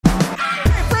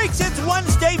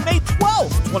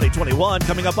2021.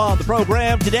 Coming up on the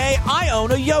program today, I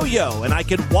own a yo-yo and I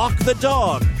can walk the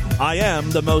dog. I am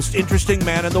the most interesting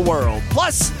man in the world.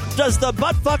 Plus, does the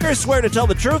buttfucker swear to tell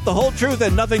the truth, the whole truth,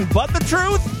 and nothing but the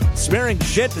truth? Smearing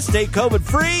shit to stay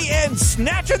COVID-free and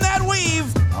snatching that weave.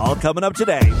 All coming up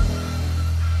today.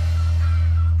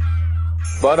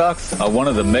 Buttocks are one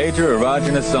of the major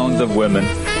erogenous zones of women,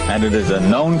 and it is a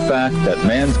known fact that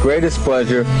man's greatest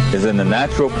pleasure is in the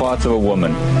natural parts of a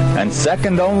woman. And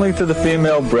second only to the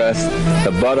female breast,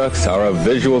 the buttocks are a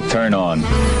visual turn-on.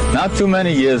 Not too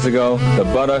many years ago, the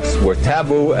buttocks were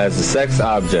taboo as a sex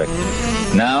object.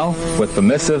 Now, with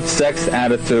permissive sex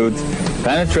attitudes,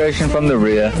 penetration from the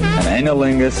rear and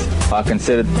analingus are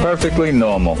considered perfectly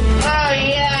normal. Oh,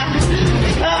 yeah.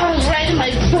 Oh, right in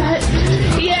my butt.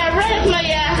 Yeah, right in my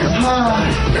ass.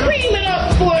 Cream it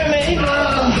up for me.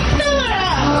 Fill it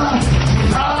up.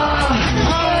 Oh,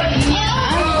 yeah.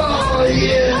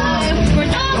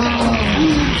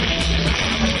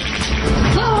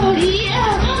 Oh,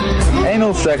 yeah.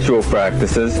 Anal sexual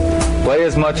practices play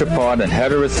as much a part in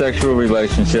heterosexual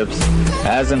relationships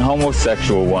as in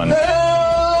homosexual ones. Oh,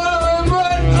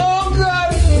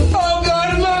 God,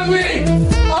 love me.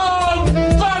 Oh,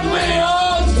 fuck me.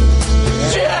 Oh,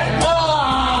 shit.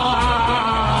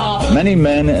 Oh. Many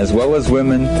men, as well as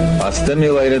women, are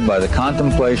stimulated by the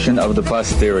contemplation of the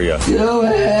posterior. Do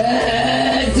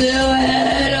it.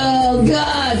 Oh,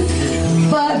 God.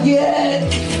 Fuck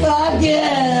it.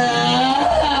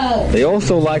 They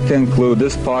also like to include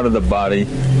this part of the body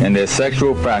in their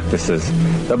sexual practices.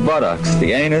 The buttocks,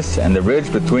 the anus, and the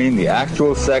ridge between the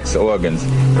actual sex organs,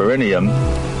 perineum,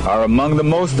 are among the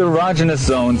most erogenous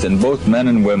zones in both men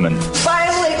and women.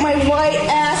 Violate my white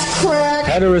ass crack.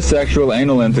 Heterosexual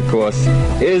anal intercourse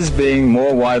is being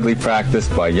more widely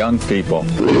practiced by young people.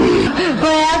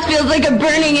 My ass feels like a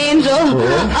burning angel.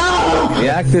 Oh. The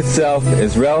act itself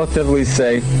is relatively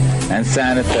safe and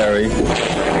sanitary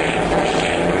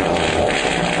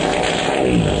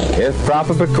if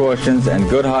proper precautions and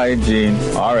good hygiene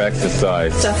are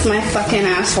exercised. Stuff my fucking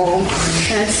asshole.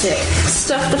 That's it.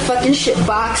 Stuff the fucking shit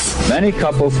box. Many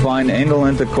couples find anal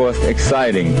intercourse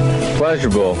exciting,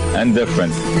 pleasurable, and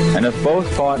different. And if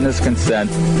both partners consent,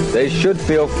 they should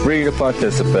feel free to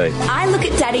participate. I look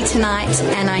at Daddy tonight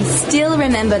and I still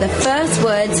remember the first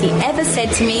words he ever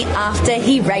said to me after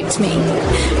he raped me.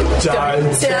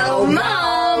 Don't tell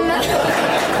Mom!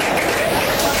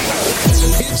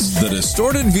 It's the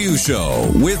Distorted View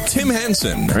Show with Tim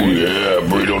Henson. Yeah,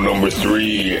 burrito number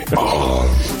 3. Oh.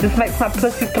 This makes my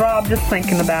pussy throb just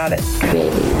thinking about it.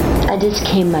 I just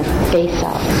came my face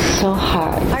out so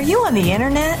hard. Are you on the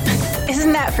internet?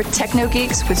 Isn't that for techno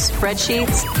geeks with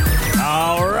spreadsheets?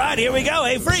 All right, here we go.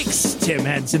 Hey, freaks. Tim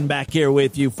Henson back here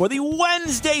with you for the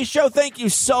Wednesday show. Thank you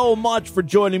so much for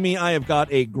joining me. I have got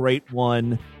a great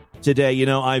one today. You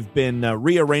know, I've been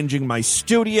rearranging my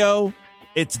studio.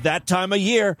 It's that time of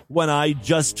year when I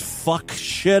just fuck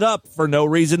shit up for no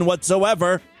reason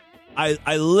whatsoever.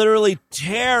 I literally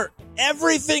tear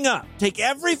everything up, take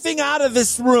everything out of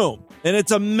this room, and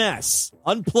it's a mess.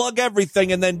 Unplug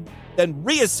everything and then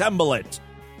reassemble it.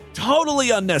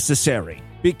 Totally unnecessary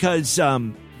because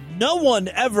no one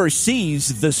ever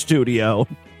sees the studio.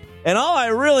 And all I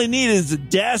really need is a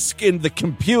desk and the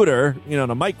computer, and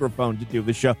a microphone to do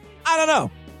the show. I don't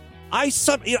know.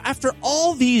 After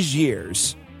all these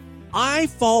years, I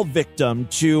fall victim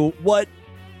to what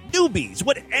newbies,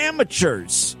 what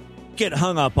amateurs get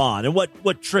hung up on and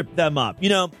what trip them up.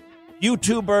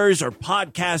 YouTubers or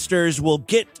podcasters will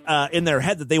get in their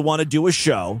head that they want to do a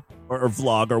show or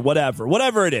vlog or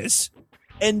whatever it is.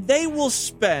 And they will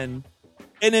spend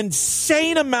an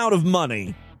insane amount of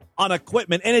money on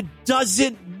equipment, and it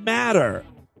doesn't matter.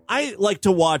 I like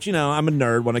to watch, I'm a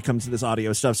nerd when it comes to this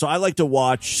audio stuff, so I like to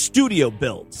watch studio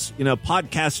builds,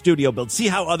 podcast studio builds, see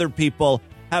how other people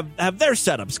have their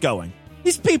setups going.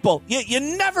 These people, you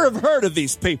never have heard of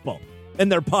these people and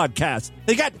their podcasts.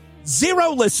 They got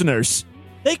 0 listeners.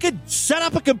 They could set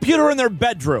up a computer in their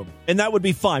bedroom, and that would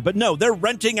be fine. But no, they're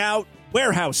renting out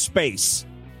warehouse space.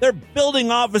 They're building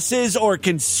offices or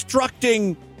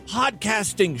constructing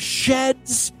podcasting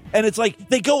sheds. And it's like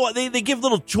they give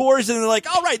little tours and they're like,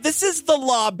 all right, this is the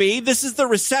lobby. This is the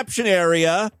reception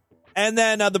area. And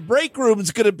then the break room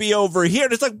is going to be over here.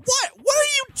 And it's like, what? What are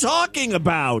you talking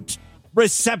about?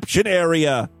 Reception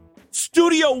area.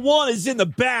 Studio 1 is in the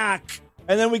back.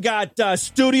 And then we got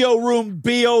studio room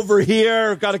B over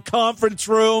here. Got a conference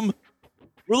room.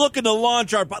 We're looking to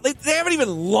launch our they haven't even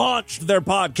launched their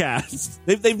podcasts.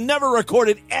 They've never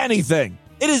recorded anything.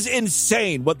 It is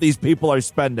insane what these people are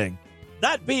spending.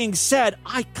 That being said,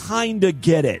 I kind of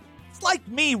get it. It's like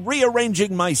me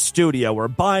rearranging my studio or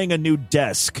buying a new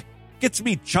desk. gets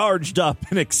me charged up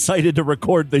and excited to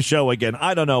record the show again.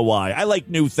 I don't know why. I like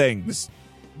new things.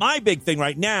 My big thing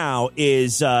right now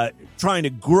is trying to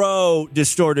grow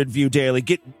Distorted View Daily,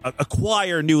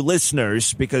 acquire new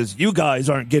listeners, because you guys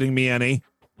aren't getting me any.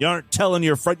 You aren't telling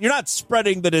your friend. You're not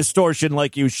spreading the distortion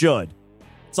like you should.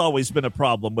 It's always been a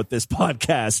problem with this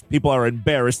podcast. People are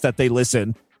embarrassed that they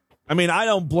listen. I mean, I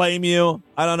don't blame you.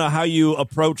 I don't know how you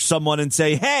approach someone and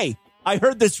say, hey, I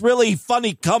heard this really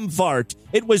funny cum fart.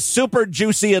 It was super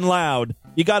juicy and loud.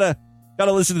 You gotta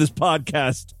listen to this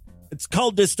podcast. It's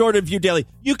called Distorted View Daily.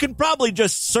 You can probably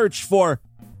just search for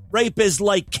rape is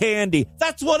like candy.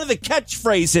 That's one of the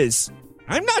catchphrases.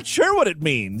 I'm not sure what it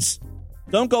means.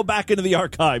 Don't go back into the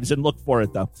archives and look for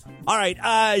it, though. All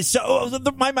right. So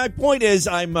my point is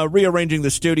I'm rearranging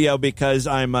the studio because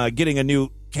I'm getting a new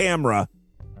camera.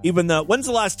 Even though, when's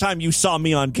the last time you saw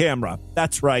me on camera?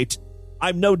 That's right.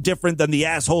 I'm no different than the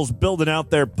assholes building out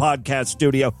their podcast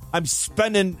studio. I'm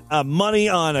spending money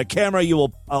on a camera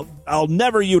I'll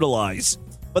never utilize.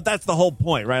 But that's the whole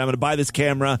point, right? I'm going to buy this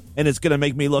camera, and it's going to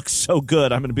make me look so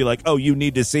good. I'm going to be like, oh, you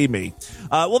need to see me.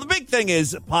 Well, the big thing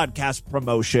is podcast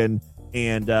promotion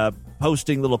and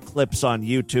posting little clips on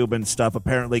YouTube and stuff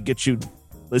apparently gets you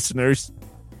listeners.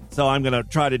 So I'm going to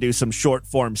try to do some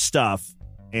short-form stuff,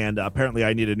 and apparently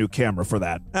I need a new camera for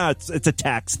that. It's a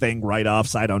tax thing,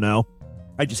 write-offs, I don't know.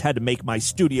 I just had to make my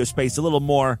studio space a little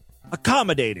more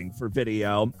accommodating for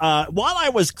video. While I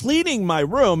was cleaning my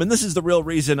room, and this is the real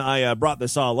reason I brought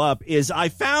this all up, is I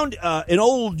found an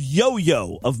old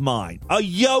yo-yo of mine. A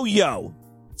yo-yo.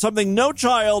 Something no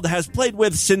child has played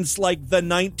with since, like, the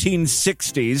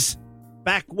 1960s,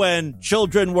 back when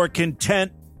children were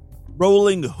content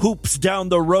rolling hoops down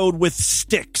the road with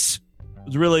sticks. It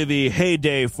was really the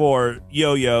heyday for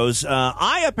yo-yos.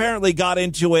 I apparently got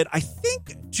into it, I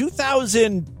think,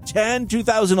 2010,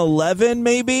 2011,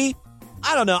 maybe?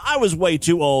 I don't know. I was way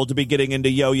too old to be getting into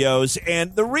yo-yos,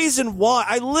 and the reason why,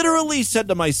 I literally said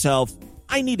to myself,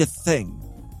 I need a thing.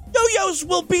 Yo-yos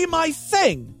will be my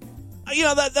thing. You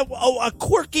know, a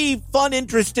quirky, fun,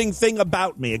 interesting thing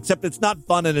about me, except it's not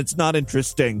fun and it's not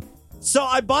interesting. So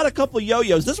I bought a couple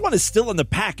yo-yos. This one is still in the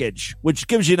package, which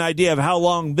gives you an idea of how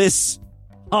long this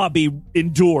hobby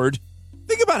endured.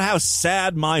 Think about how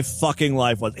sad my fucking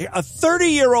life was. A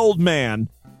 30-year-old man,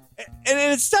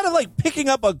 and instead of like picking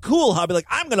up a cool hobby, like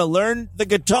I'm going to learn the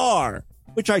guitar,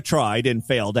 which I tried and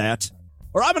failed at,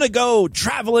 or I'm going to go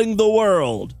traveling the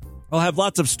world. I'll have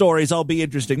lots of stories. I'll be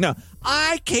interesting. No,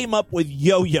 I came up with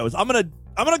yo-yos. I'm going to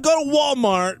go to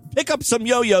Walmart, pick up some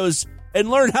yo-yos, and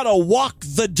learn how to walk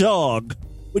the dog,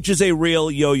 which is a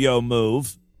real yo-yo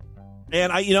move.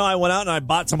 And I went out and I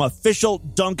bought some official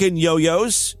Duncan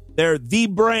yo-yos. They're the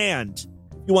brand.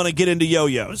 You want to get into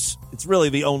yo-yos. It's really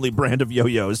the only brand of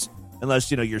yo-yos, unless,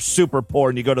 you're super poor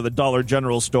and you go to the Dollar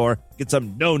General store, get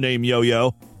some no-name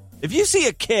yo-yo. If you see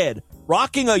a kid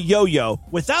rocking a yo-yo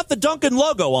without the Duncan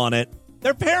logo on it,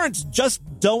 their parents just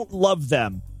don't love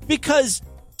them. Because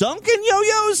Duncan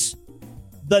yo-yos,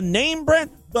 the name brand,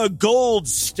 the gold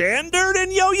standard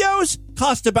in yo-yos,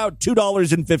 cost about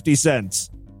 $2.50.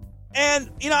 And,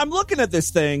 I'm looking at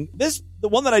this thing. The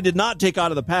one that I did not take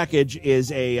out of the package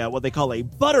is a what they call a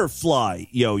butterfly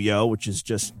yo-yo, which is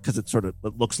just because it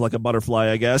looks like a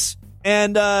butterfly, I guess.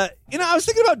 And, I was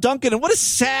thinking about Duncan, and what a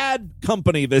sad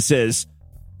company this is.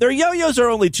 Their yo-yos are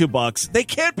only $2. They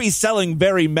can't be selling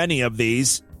very many of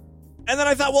these. And then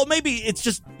I thought, well, maybe it's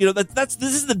just,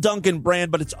 this is the Duncan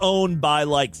brand, but it's owned by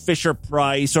like Fisher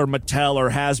Price or Mattel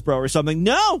or Hasbro or something.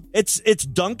 No, it's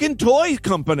Duncan Toy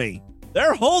Company.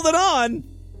 They're holding on.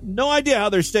 No idea how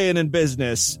they're staying in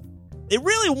business. They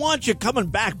really want you coming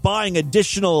back buying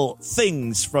additional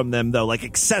things from them, though, like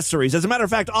accessories. As a matter of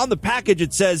fact, on the package,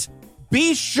 it says,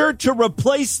 be sure to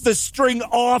replace the string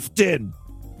often.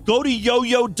 Go to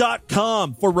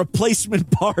yoyo.com for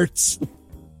replacement parts.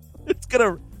 Who's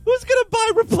going to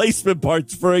buy replacement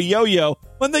parts for a yo-yo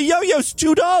when the yo-yo's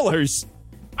 $2?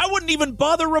 I wouldn't even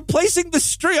bother replacing the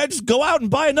string. I just go out and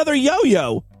buy another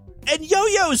yo-yo. And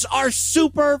yo-yos are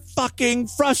super fucking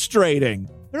frustrating.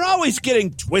 They're always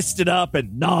getting twisted up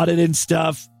and knotted and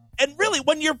stuff. And really,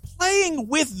 when you're playing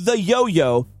with the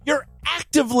yo-yo, you're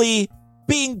actively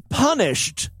being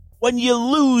punished when you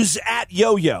lose at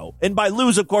yo-yo. And by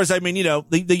lose, of course, I mean,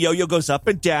 the yo-yo goes up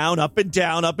and down, up and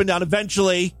down, up and down.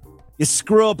 Eventually, you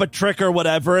screw up a trick or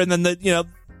whatever, and then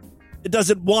it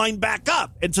doesn't wind back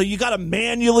up. And so you got to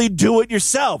manually do it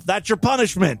yourself. That's your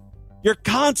punishment. You're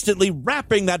constantly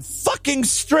wrapping that fucking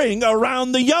string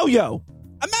around the yo-yo.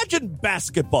 Imagine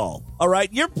basketball, all right?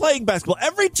 You're playing basketball.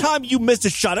 Every time you miss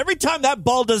a shot, every time that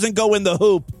ball doesn't go in the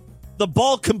hoop, the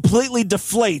ball completely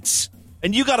deflates,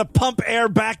 and you got to pump air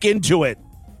back into it.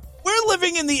 We're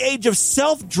living in the age of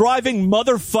self-driving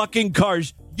motherfucking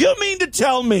cars. You mean to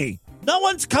tell me no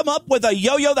one's come up with a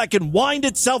yo-yo that can wind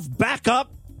itself back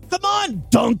up? Come on,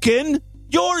 Duncan.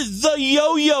 You're the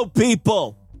yo-yo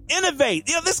people. Innovate.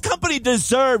 This company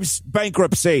deserves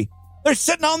bankruptcy. They're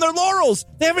sitting on their laurels.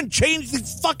 They haven't changed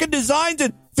these fucking designs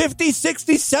in 50,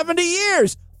 60, 70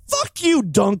 years. Fuck you,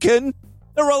 Duncan.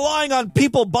 They're relying on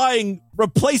people buying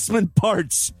replacement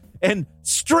parts and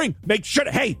string. Make sure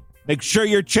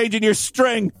you're changing your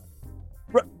string.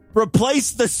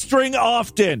 Replace the string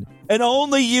often and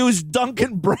only use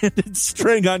Duncan branded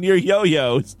string on your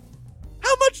yo-yos.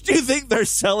 How much do you think they're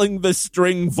selling the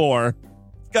string for?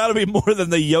 It's got to be more than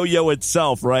the yo-yo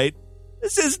itself, right?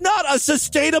 This is not a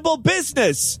sustainable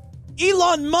business.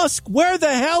 Elon Musk, where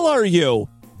the hell are you?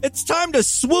 It's time to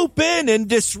swoop in and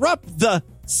disrupt the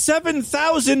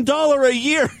 $7,000 a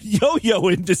year yo-yo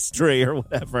industry or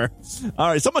whatever. All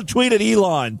right, someone tweeted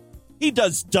Elon. He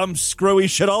does dumb, screwy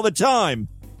shit all the time.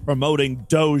 Promoting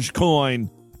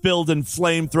Dogecoin, building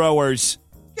flamethrowers.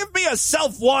 Give me a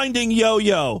self-winding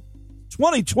yo-yo.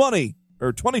 2020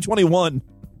 or 2021,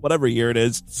 whatever year it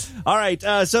is. All right,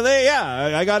 so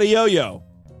I got a yo-yo.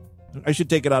 I should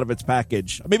take it out of its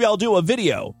package. Maybe I'll do a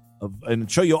video and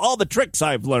show you all the tricks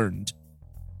I've learned.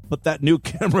 Put that new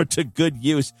camera to good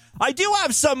use. I do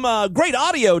have some great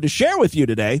audio to share with you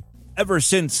today. Ever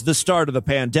since the start of the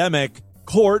pandemic,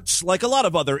 courts, like a lot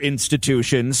of other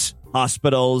institutions,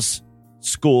 hospitals,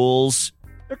 schools,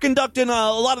 they're conducting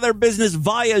a lot of their business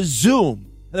via Zoom.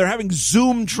 They're having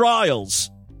Zoom trials.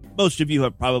 Most of you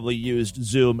have probably used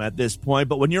Zoom at this point,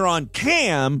 but when you're on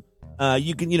cam,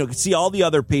 you can see all the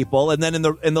other people, and then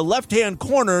in the left-hand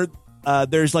corner,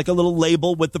 there's like a little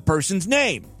label with the person's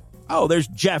name. Oh, there's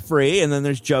Jeffrey, and then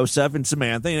there's Joseph and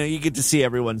Samantha. You get to see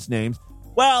everyone's names.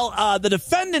 Well, the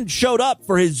defendant showed up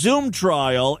for his Zoom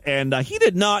trial, and he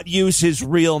did not use his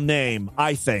real name,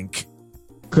 I think.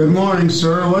 Good morning,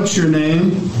 sir. What's your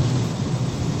name?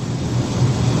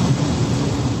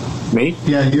 Me?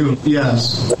 Yeah, you.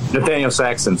 Yes. Nathaniel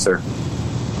Saxon, sir.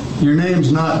 Your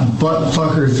name's not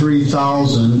Buttfucker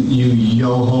 3000, you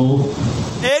yo-ho.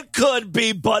 It could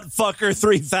be Buttfucker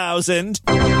 3000.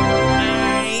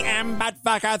 I am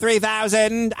Buttfucker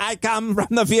 3000. I come from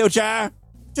the future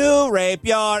to rape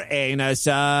your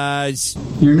anuses.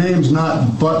 Your name's not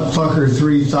Buttfucker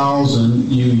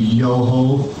 3000, you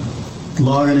yo-ho.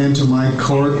 Logging into my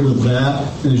court with that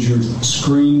as your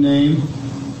screen name.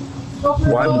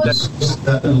 Why would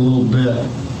that in a little bit?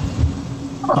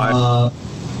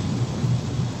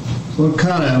 What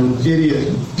kind of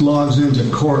idiot logs into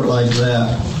court like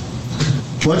that?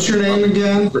 What's your name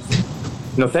again?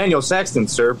 Nathaniel Saxton,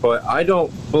 sir, but I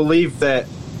don't believe that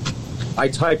I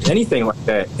typed anything like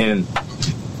that in.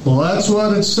 Well, that's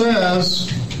what it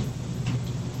says.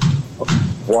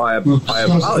 Why? We'll I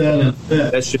apologize.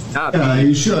 That should not be.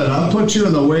 You should. I'll put you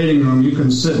in the waiting room. You can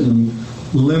sit in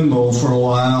limbo for a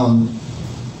while and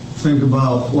think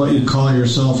about what you call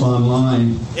yourself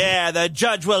online. Yeah, the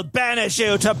judge will banish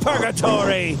you to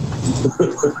purgatory.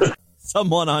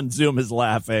 Someone on Zoom is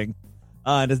laughing.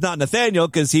 And it's not Nathaniel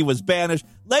because he was banished.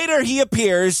 Later he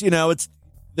appears, it's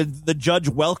the judge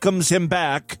welcomes him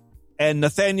back, and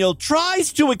Nathaniel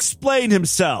tries to explain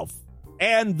himself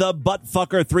and the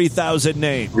Buttfucker 3000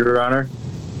 name. Your Honor,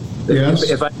 yes.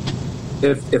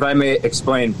 If I may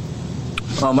explain,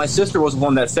 my sister was the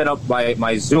one that set up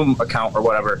my Zoom account or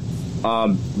whatever.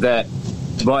 That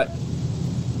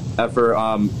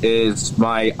is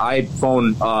my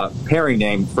iPhone pairing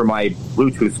name for my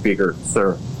Bluetooth speaker,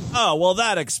 sir. Oh, well,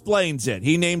 that explains it.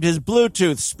 He named his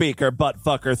Bluetooth speaker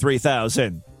Buttfucker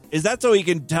 3000. Is that so he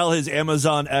can tell his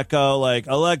Amazon Echo, like,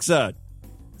 Alexa,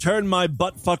 turn my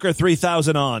Buttfucker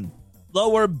 3000 on.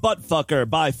 Lower Buttfucker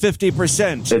by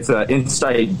 50%. It's an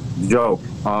inside joke.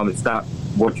 It's not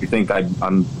what you think.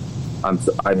 I'm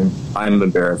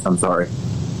embarrassed. I'm sorry.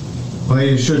 Well,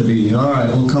 you should be. All right,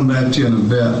 we'll come back to you in a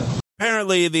bit.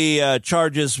 Apparently, the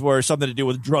charges were something to do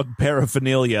with drug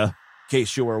paraphernalia, in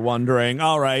case you were wondering.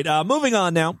 All right, moving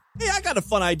on now. Hey, I got a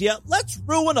fun idea. Let's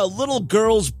ruin a little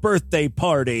girl's birthday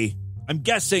party. I'm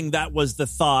guessing that was the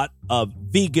thought of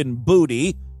Vegan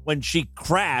Booty when she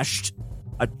crashed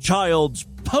a child's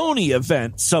pony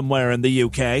event somewhere in the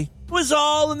UK. It was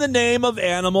all in the name of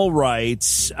animal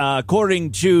rights.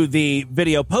 According to the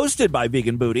video posted by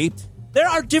Vegan Booty, there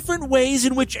are different ways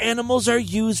in which animals are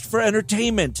used for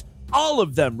entertainment. All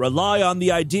of them rely on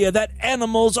the idea that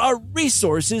animals are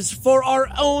resources for our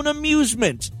own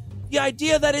amusement. The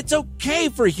idea that it's okay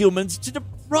for humans to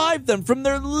deprive them from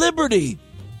their liberty.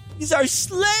 These are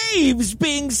slaves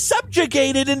being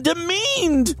subjugated and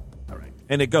demeaned. All right.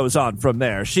 And it goes on from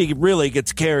there. She really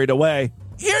gets carried away.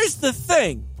 Here's the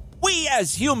thing. we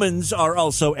as humans are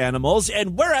also animals,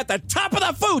 and we're at the top of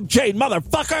the food chain,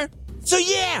 motherfucker! So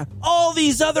yeah, all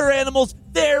these other animals,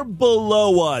 they're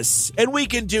below us, and we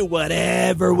can do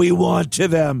whatever we want to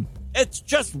them. It's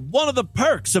just one of the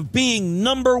perks of being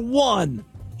number one.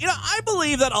 You know, I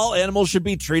believe that all animals should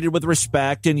be treated with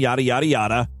respect and yada, yada,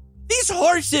 yada. These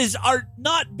horses are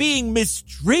not being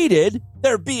mistreated.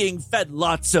 They're being fed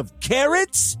lots of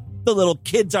carrots. The little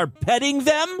kids are petting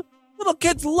them. Little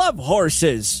kids love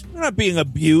horses. They're not being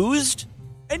abused.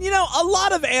 And, you know, a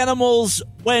lot of animals,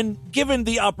 when given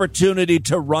the opportunity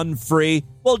to run free,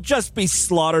 will just be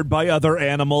slaughtered by other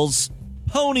animals.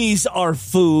 Ponies are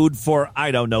food for,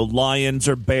 I don't know, lions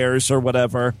or bears or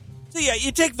whatever. So, yeah,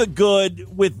 you take the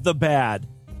good with the bad.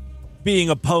 Being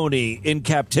a pony in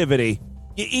captivity.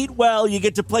 You eat well, you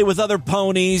get to play with other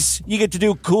ponies. You get to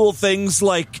do cool things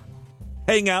like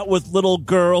hang out with little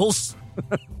girls.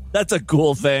 That's a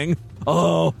cool thing.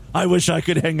 Oh, I wish I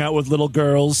could hang out with little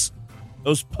girls.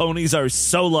 Those ponies are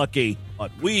so lucky.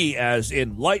 But we, as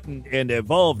enlightened and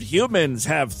evolved humans,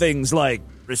 have things like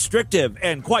restrictive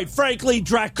and, quite frankly,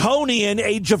 draconian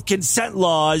age of consent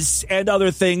laws and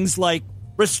other things like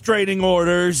restraining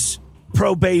orders,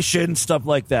 probation, stuff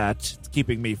like that. It's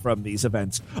keeping me from these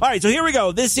events. All right, so here we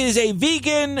go. This is a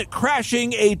vegan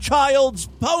crashing a child's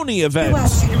pony event. Who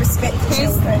asked you to respect the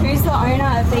children? Who's the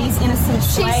owner of these innocent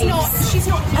slaves? She's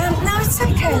not. No, it's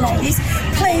okay, ladies.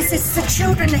 Please, it's the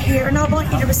children are here, and I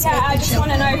want you to respect I just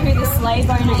want to know who the slave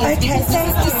owner is. Okay, because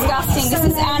this is disgusting. This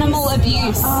is animal abuse. You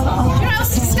know how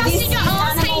disgusting your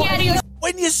arms hanging out of your...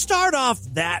 When you start off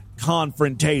that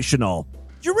confrontational,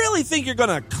 do you really think you're going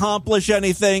to accomplish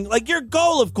anything? Like, your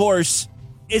goal, of course,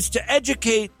 is to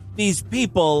educate these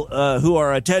people who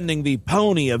are attending the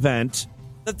pony event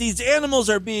that these animals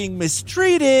are being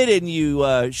mistreated and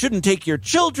you shouldn't take your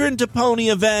children to pony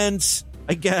events.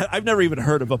 I've never even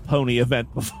heard of a pony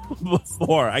event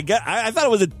before. I thought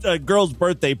it was a girl's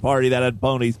birthday party that had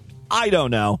ponies. I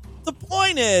don't know. The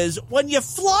point is, when you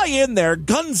fly in there,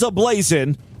 guns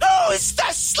a-blazing, who's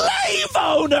the slave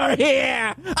owner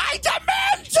here? I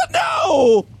demand to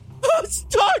know who's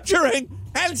torturing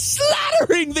and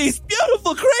slaughtering these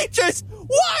beautiful creatures.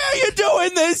 Why are you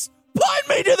doing this? Point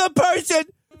me to the person,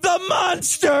 the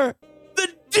monster, the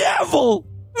devil,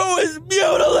 who is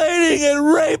mutilating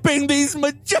and raping these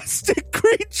majestic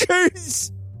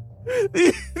creatures.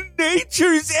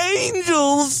 Nature's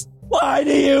angels. Why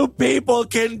do you people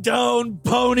condone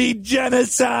pony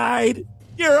genocide?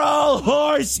 You're all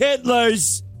horse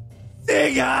Hitlers.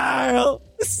 Sieg Heil.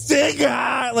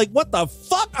 Like, what the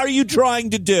fuck are you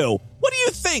trying to do? What do you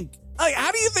think? Like,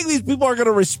 how do you think these people are going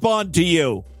to respond to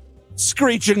you?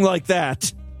 Screeching like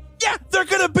that. Yeah, they're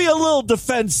going to be a little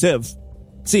defensive.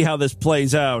 See how this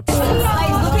plays out. Look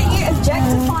at you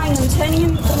objectifying them, turning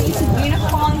them into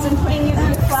unicorns and putting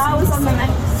flowers on them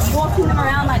and walking them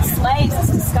around like slaves.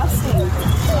 It's disgusting.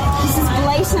 This is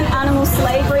blatant animal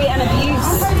slavery and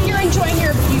abuse. I hope you're enjoying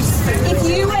your abuse. If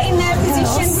you were in their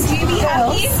position, would you be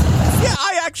happy? Yeah,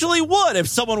 I actually would if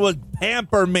someone would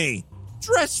pamper me,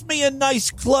 dress me in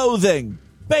nice clothing,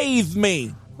 bathe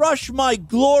me, brush my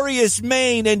glorious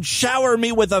mane, and shower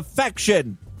me with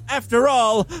affection. After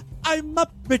all, I'm a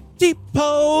pretty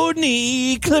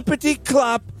pony,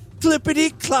 clippity-clop,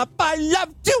 clippity-clop. I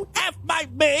love to have my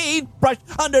mane brushed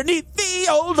underneath the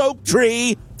old oak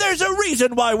tree. There's a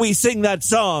reason why we sing that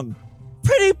song.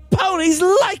 Pretty ponies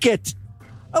like it.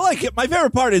 I like it. My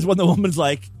favorite part is when the woman's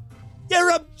like,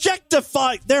 you're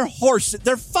objectifying. They're horses.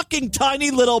 They're fucking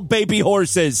tiny little baby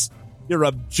horses. You're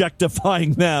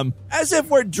objectifying them. As if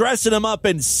we're dressing them up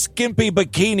in skimpy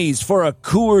bikinis for a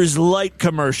Coors Light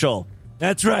commercial.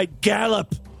 That's right,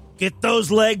 Gallop. Get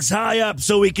those legs high up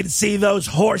so we can see those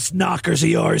horse knockers of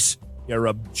yours. You're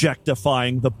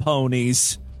objectifying the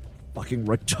ponies. Fucking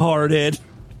retarded.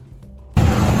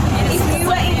 If you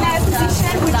were in their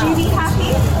position, would you be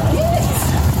happy?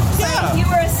 Yeah. If you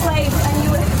were a slave and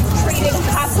you were treated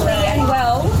happily and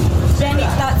well, then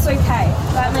that's okay.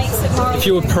 That makes it more... If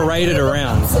you were paraded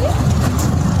around. The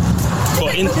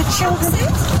children,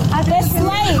 they're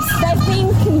slaves. They've been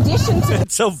conditioned to...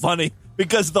 It's so funny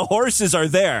because the horses are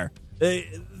there.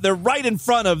 They're right in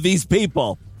front of these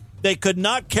people. They could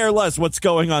not care less what's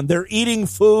going on. They're eating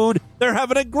food. They're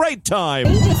having a great time.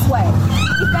 Be this way.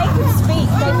 If they could speak,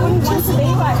 they wouldn't want to be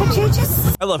like... Could you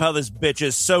just... I love how this bitch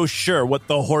is so sure what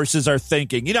the horses are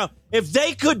thinking. You know, if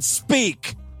they could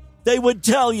speak, they would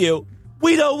tell you,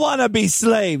 we don't want to be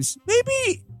slaves.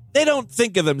 Maybe they don't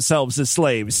think of themselves as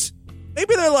slaves.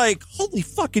 Maybe they're like, holy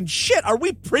fucking shit, are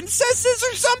we princesses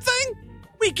or something?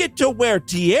 We get to wear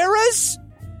tiaras?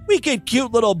 We get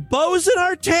cute little bows in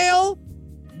our tail?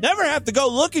 never have to go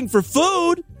looking for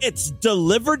food. It's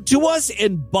delivered to us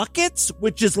in buckets,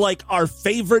 which is like our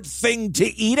favorite thing to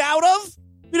eat out of.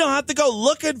 We don't have to go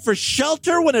looking for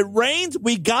shelter when it rains.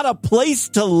 We got a place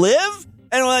to live.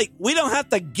 And like, we don't have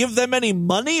to give them any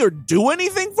money or do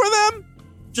anything for them.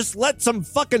 Just let some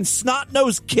fucking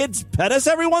snot-nosed kids pet us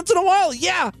every once in a while.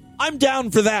 Yeah, I'm down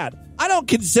for that. I don't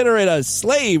consider it a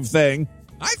slave thing.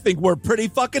 I think we're pretty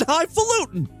fucking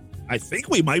highfalutin. I think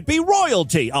we might be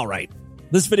royalty. All right.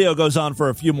 This video goes on for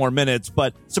a few more minutes,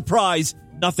 but surprise,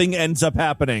 nothing ends up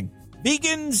happening.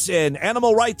 Vegans and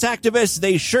animal rights activists,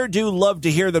 they sure do love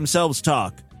to hear themselves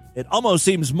talk. It almost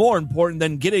seems more important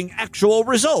than getting actual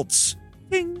results.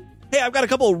 Ding. Hey, I've got a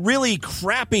couple really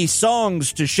crappy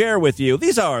songs to share with you.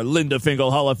 These are Linda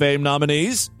Finkel Hall of Fame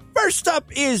nominees. First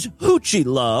up is Hoochie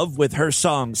Love with her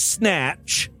song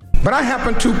Snatch. But I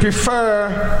happen to prefer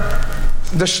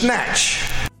the Snatch.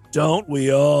 Don't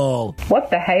we all? What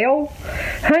the hell?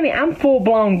 Honey, I'm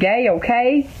full-blown gay,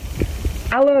 okay?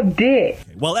 I love dick.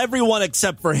 Well, everyone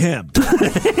except for him.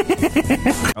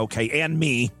 Okay, and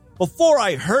me. Before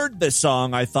I heard this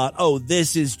song, I thought, oh,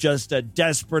 this is just a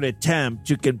desperate attempt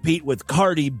to compete with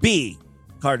Cardi B.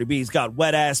 Cardi B's got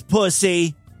wet-ass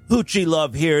pussy. Hoochie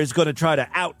Love here is going to try to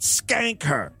out-skank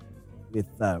her with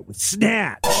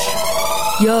Snatch.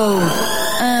 Yo,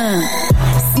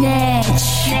 snatch,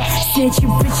 snatch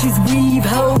your bitches, weave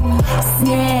ho.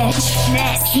 Snatch,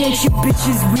 snatch your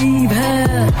bitches, weave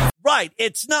her. Right,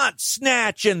 it's not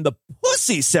snatch in the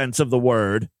pussy sense of the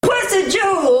word. Pussy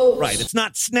juice. Right, it's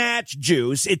not snatch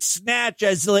juice. It's snatch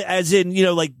as in, you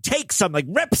know, like take something, like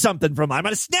rip something from. I'm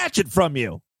going to snatch it from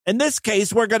you. In this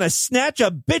case, we're going to snatch a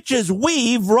bitch's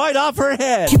weave right off her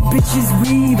head. You bitches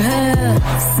weave her.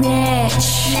 Snatch,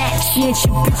 snatch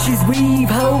your bitches weave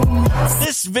ho.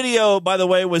 This video, by the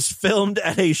way, was filmed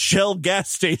at a Shell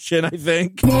gas station, I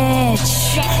think. Snatch,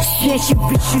 snatch your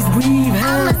bitches weave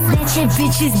her. I'ma snatch your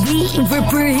bitches weave.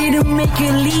 Rip her, hit her, make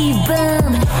her leave.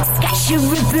 Scotch your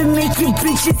ripper, make your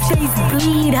bitches face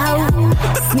bleed ho.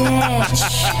 Snatch,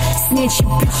 snatch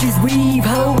your bitches weave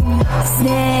ho.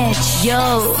 Snatch,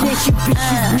 yo. I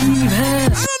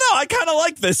don't know. I kind of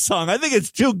like this song. I think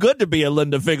it's too good to be a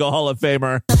Linda Finkel Hall of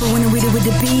Famer.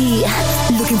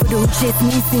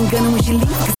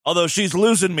 Although she's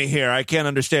losing me here. I can't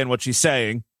understand what she's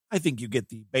saying. I think you get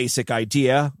the basic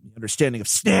idea, the understanding of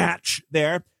Snatch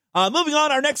there. Moving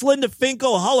on, our next Linda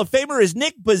Finkel Hall of Famer is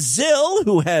Nick Bazil,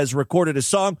 who has recorded a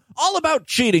song all about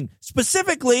cheating.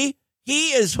 Specifically, he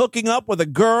is hooking up with a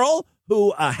girl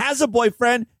who has a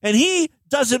boyfriend, and he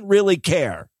doesn't really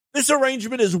care. This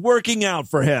arrangement is working out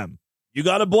for him. You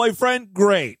got a boyfriend?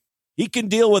 Great. He can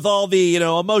deal with all the, you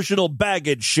know, emotional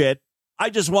baggage shit. I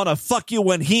just want to fuck you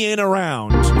when he ain't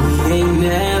around. He ain't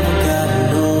never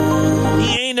gotta know.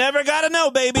 He ain't never gotta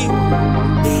know, baby. He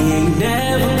ain't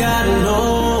never gotta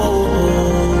know.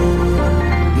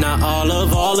 Now all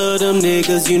of them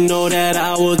niggas, you know that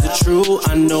I was the truth.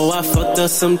 I know I fucked up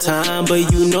sometime,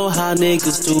 but you know how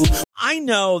niggas do. I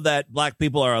know that black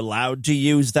people are allowed to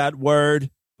use that word,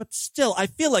 but still, I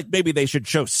feel like maybe they should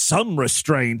show some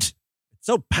restraint. It's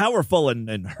so powerful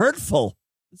and hurtful.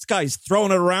 This guy's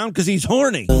throwing it around because he's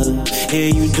horny.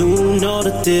 Hey, you do know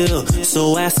the deal.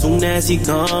 So as soon as he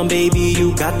gone, baby,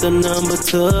 you got the number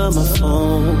to my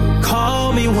phone.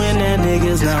 Call me when that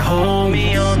nigga's not home.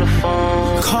 Me on the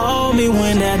phone. Call me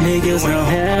when that nigga's not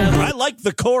home. I like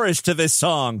the chorus to this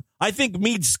song. I think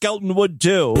Meade Skelton would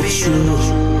too.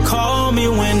 Call me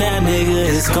when that nigga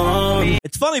is gone.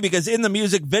 It's funny because in the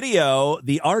music video,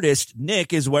 the artist,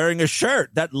 Nick, is wearing a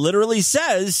shirt that literally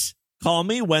says, call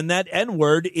me when that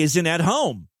N-word isn't at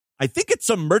home. I think it's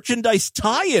some merchandise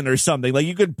tie-in or something. Like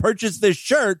you could purchase this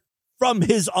shirt from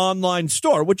his online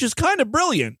store, which is kind of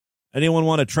brilliant. Anyone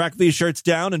want to track these shirts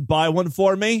down and buy one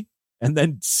for me? And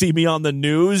then see me on the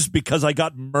news because I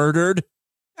got murdered?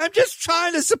 I'm just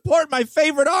trying to support my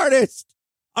favorite artist.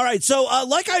 All right, so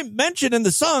like I mentioned in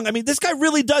the song, I mean, this guy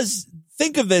really does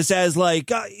think of this as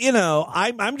like, you know,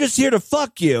 I'm just here to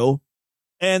fuck you,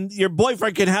 and your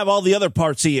boyfriend can have all the other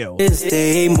parts of you. This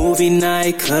day, movie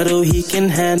night, cuddle, he can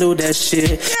handle that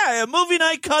shit. Yeah, movie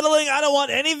night cuddling, I don't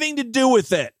want anything to do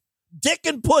with it. Dick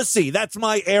and pussy, that's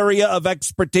my area of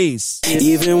expertise.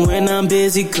 Even when I'm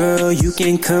busy, girl, you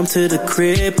can come to the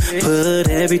crib. Put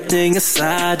everything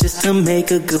aside just to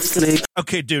make a good flick.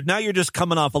 Okay, dude, now you're just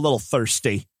coming off a little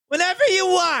thirsty. Whenever you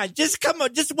want, just come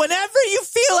on, just whenever you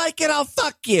feel like it, I'll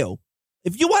fuck you.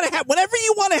 If you want to have, whenever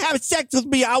you want to have sex with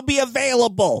me, I'll be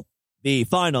available. The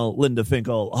final Linda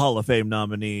Finkel Hall of Fame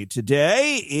nominee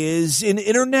today is an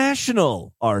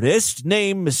international artist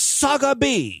named Saga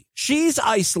B. She's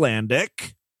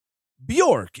Icelandic.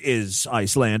 Björk is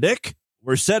Icelandic.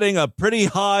 we're setting a pretty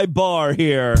high bar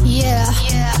here. Yeah,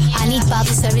 I need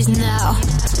bottle service now.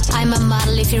 I'm a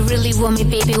model. If you really want me,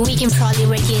 baby, we can probably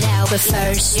work it out. But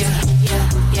first,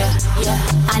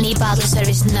 I need bottle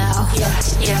service now.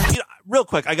 You know, real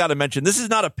quick, I got to mention, this is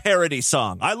not a parody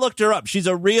song. I looked her up. She's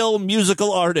a real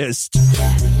musical artist.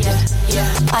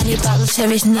 I need bottle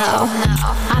service now.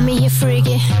 I'm in here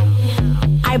freaking.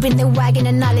 I bring the wagon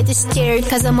and I let the steer,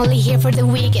 cause I'm only here for the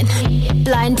weekend.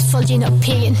 Blindfolding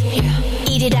opinion.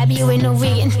 Eat it up, you ain't no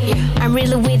vegan. I'm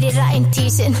really with it, I ain't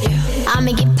teasing. I'm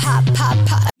making pop.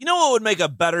 You know what would make a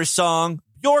better song?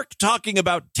 Bjork talking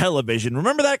about television.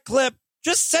 Remember that clip?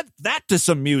 Just set that to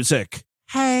some music.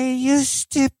 I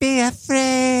used to be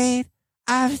afraid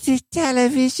of the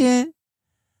television,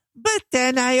 but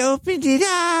then I opened it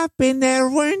up and there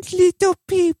weren't little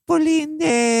people in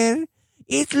there.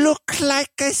 It looked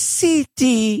like a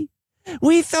city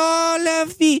with all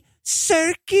of the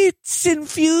circuits and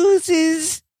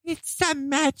fuses. It's a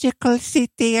magical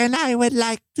city and I would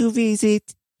like to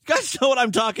visit. You guys know what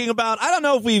I'm talking about? I don't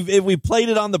know if we played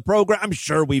it on the program. I'm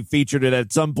sure we featured it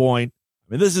at some point.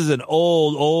 I mean, this is an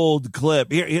old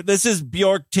clip. Here, this is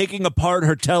Bjork taking apart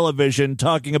her television,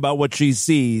 talking about what she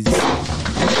sees.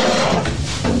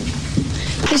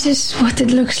 This is what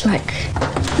it looks like.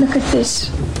 Look at this.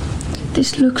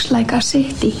 This looks like a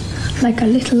city, like a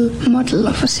little model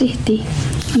of a city.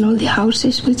 And all the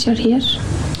houses which are here,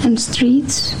 and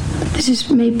streets. This is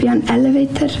maybe an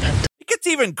elevator. It gets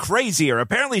even crazier.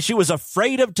 Apparently she was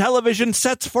afraid of television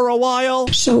sets for a while.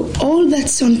 So all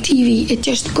that's on TV, it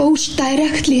just goes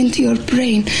directly into your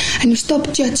brain and you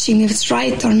stop judging if it's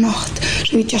right or not.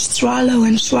 So you just swallow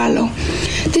and swallow.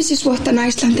 This is what an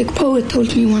Icelandic poet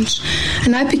told me once.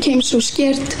 And I became so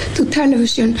scared to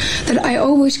television that I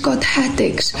always got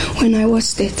headaches when I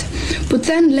watched it. But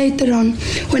then later on,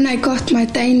 when I got my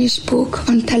Danish book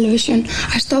on television,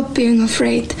 I stopped being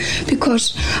afraid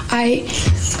because I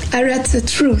read the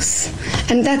truth,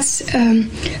 and that's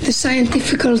the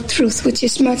scientific truth, which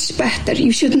is much better.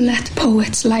 You shouldn't let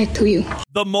poets lie to you.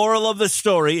 The moral of the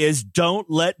story is don't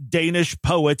let Danish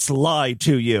poets lie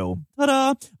to you.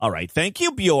 Ta-da! All right, thank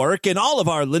you, Bjork, and all of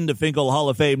our Linda Finkel Hall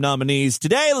of Fame nominees.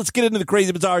 Today, let's get into the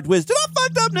crazy, bizarre, twisted, or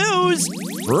fucked up news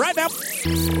right now.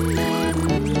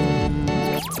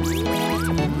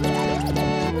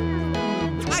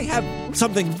 I have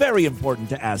something very important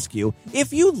to ask you.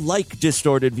 If you like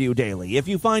Distorted View Daily, if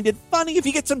you find it funny, if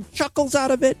you get some chuckles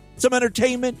out of it, some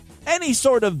entertainment, any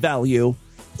sort of value,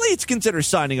 please consider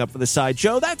signing up for the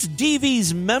Sideshow. That's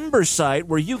DV's member site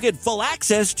where you get full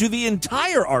access to the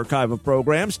entire archive of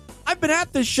programs. I've been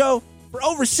at this show for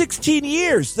over 16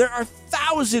 years. There are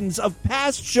thousands of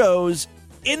past shows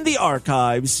in the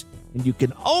archives, and you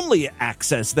can only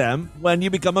access them when you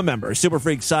become a member.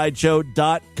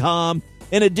 Superfreaksideshow.com.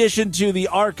 In addition to the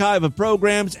archive of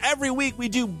programs, every week we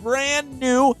do brand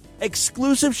new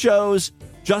exclusive shows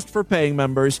just for paying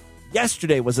members.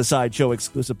 Yesterday was a Sideshow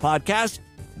exclusive podcast,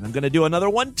 and I'm going to do another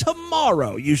one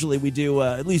tomorrow. Usually we do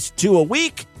at least 2 a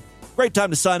week. Great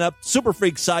time to sign up.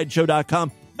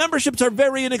 Superfreaksideshow.com. Memberships are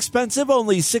very inexpensive,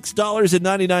 only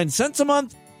 $6.99 a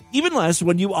month. Even less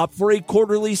when you opt for a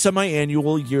quarterly,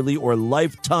 semi-annual, yearly, or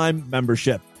lifetime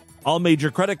membership. All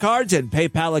major credit cards and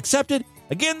PayPal accepted.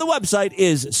 Again, the website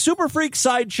is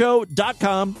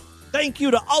superfreaksideshow.com. Thank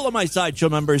you to all of my Sideshow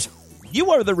members.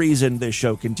 You are the reason this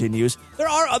show continues. There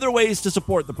are other ways to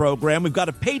support the program. We've got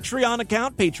a Patreon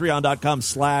account,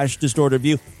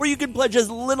 patreon.com/distortedview, where you can pledge as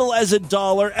little as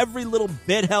 $1. Every little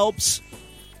bit helps.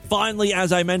 Finally,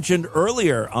 as I mentioned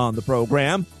earlier on the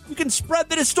program, you can spread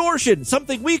the distortion,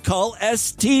 something we call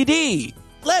STD.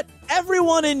 Let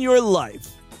everyone in your life,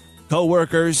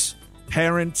 coworkers,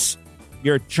 parents,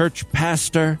 your church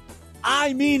pastor,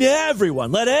 I mean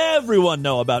everyone, let everyone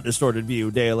know about Distorted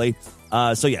View Daily.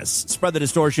 So yes, spread the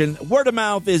distortion. Word of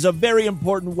mouth is a very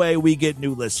important way we get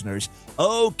new listeners.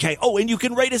 Okay. Oh, and you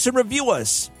can rate us and review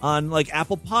us on like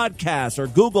Apple Podcasts or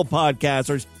Google Podcasts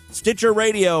or Stitcher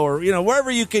Radio or, wherever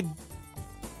you could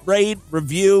rate,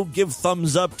 review, give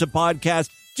thumbs up to podcasts.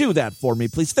 Do that for me,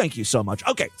 please. Thank you so much.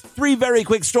 Okay. 3 very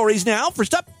quick stories now.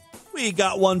 First up, we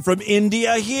got one from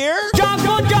India here.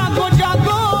 Jago, jago,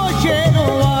 jago, and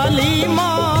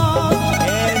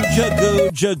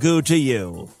Jagu to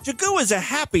you. Jagu is a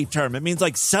happy term. It means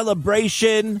like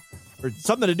celebration or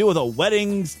something to do with a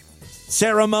wedding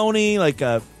ceremony, like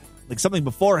something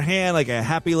beforehand, like a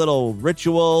happy little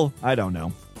ritual. I don't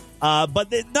know.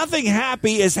 But nothing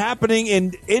happy is happening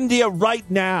in India right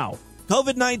now.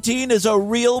 COVID-19 is a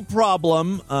real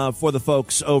problem for the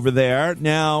folks over there.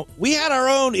 Now, we had our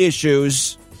own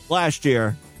issues last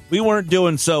year. We weren't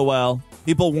doing so well.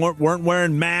 People weren't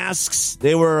wearing masks.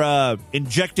 They were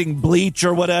injecting bleach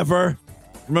or whatever.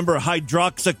 Remember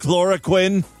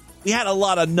hydroxychloroquine? We had a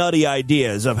lot of nutty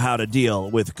ideas of how to deal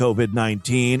with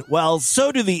COVID-19. Well,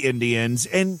 so do the Indians.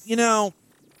 And,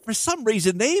 for some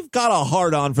reason, they've got a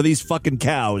hard-on for these fucking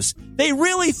cows. They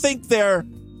really think they're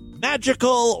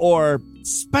magical or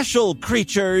special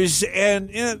creatures, and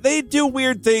they do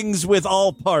weird things with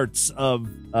all parts of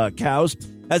cows.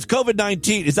 As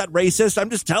COVID-19, is that racist?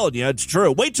 I'm just telling you, it's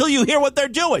true. Wait till you hear what they're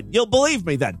doing. You'll believe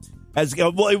me then.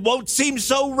 It won't seem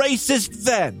so racist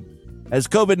then. As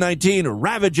COVID-19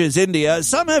 ravages India,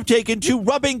 some have taken to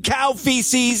rubbing cow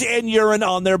feces and urine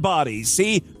on their bodies.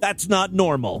 See, that's not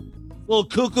normal. Little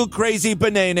cuckoo crazy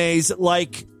bananas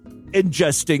like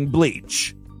ingesting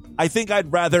bleach. I think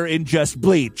I'd rather ingest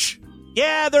bleach.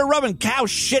 Yeah, they're rubbing cow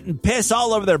shit and piss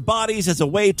all over their bodies as a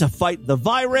way to fight the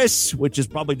virus, which is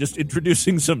probably just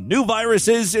introducing some new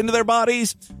viruses into their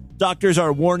bodies. Doctors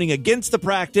are warning against the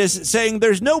practice, saying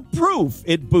there's no proof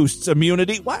it boosts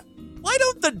immunity. What? Why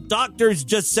don't the doctors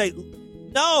just say,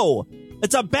 no,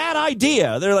 it's a bad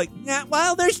idea? They're like, yeah,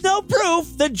 well, there's no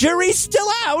proof. The jury's still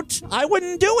out. I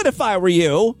wouldn't do it if I were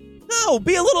you. No,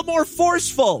 be a little more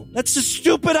forceful. That's a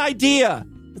stupid idea.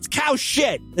 It's cow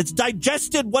shit. It's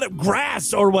digested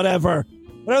grass or whatever.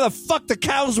 Whatever the fuck the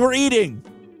cows were eating.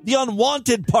 The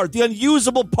unwanted part, the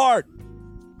unusable part.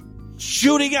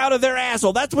 Shooting out of their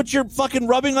asshole. That's what you're fucking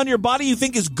rubbing on your body you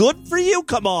think is good for you?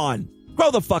 Come on.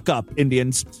 Grow the fuck up,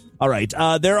 Indians. All right.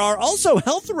 There are also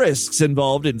health risks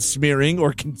involved in smearing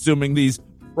or consuming these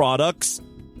products.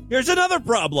 Here's another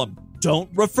problem. Don't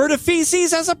refer to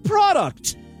feces as a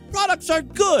product. Products are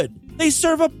good. They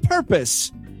serve a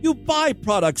purpose. You buy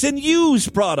products and use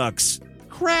products.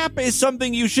 Crap is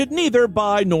something you should neither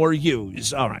buy nor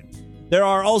use. All right. There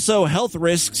are also health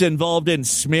risks involved in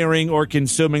smearing or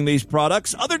consuming these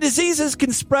products. Other diseases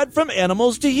can spread from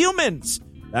animals to humans.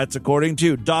 That's according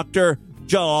to Dr.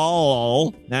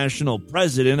 Jalal, national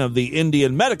president of the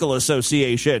Indian Medical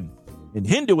Association. In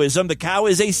Hinduism, the cow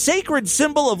is a sacred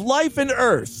symbol of life and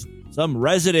earth. Some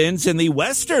residents in the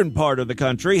western part of the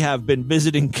country have been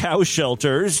visiting cow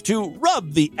shelters to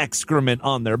rub the excrement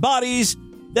on their bodies,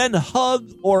 then hug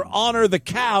or honor the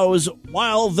cows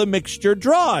while the mixture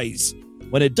dries.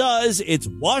 When it does, it's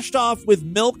washed off with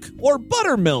milk or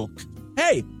buttermilk.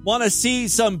 Hey, want to see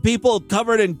some people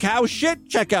covered in cow shit?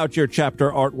 Check out your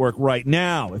chapter artwork right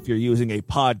now if you're using a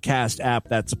podcast app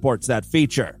that supports that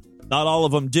feature. Not all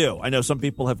of them do. I know some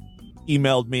people have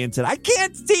emailed me and said, I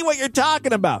can't see what you're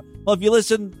talking about. Well, if you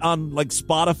listen on like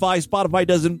Spotify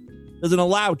doesn't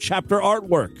allow chapter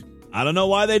artwork. I don't know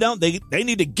why they don't. They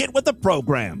need to get with the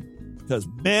program. Because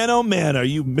man, oh man, are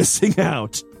you missing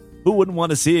out. Who wouldn't want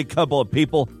to see a couple of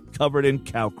people covered in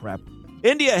cow crap?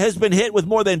 India has been hit with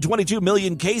more than 22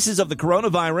 million cases of the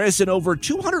coronavirus and over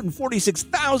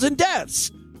 246,000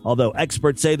 deaths. Although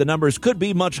experts say the numbers could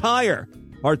be much higher.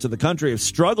 Parts of the country have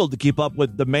struggled to keep up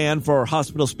with demand for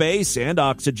hospital space and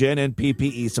oxygen and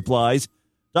PPE supplies.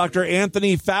 Dr.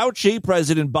 Anthony Fauci,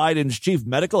 President Biden's chief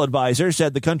medical advisor,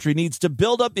 said the country needs to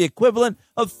build up the equivalent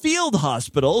of field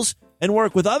hospitals and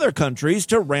work with other countries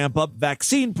to ramp up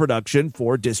vaccine production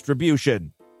for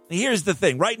distribution. Here's the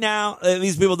thing. Right now,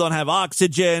 these people don't have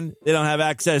oxygen. They don't have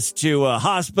access to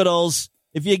hospitals.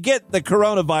 If you get the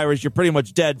coronavirus, you're pretty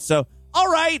much dead. So, all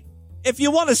right, if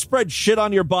you want to spread shit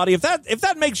on your body, if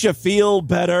that makes you feel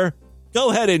better,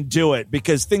 go ahead and do it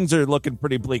because things are looking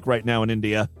pretty bleak right now in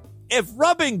India. If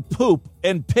rubbing poop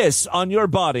and piss on your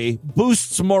body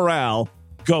boosts morale,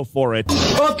 go for it.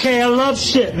 Okay, I love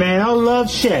shit, man. I love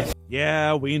shit.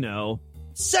 Yeah, we know.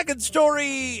 Second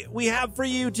story we have for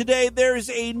you today. There's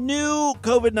a new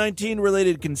COVID-19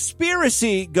 related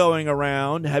conspiracy going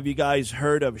around. Have you guys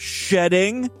heard of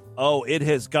shedding? Oh, it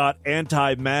has got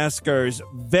anti-maskers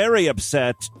very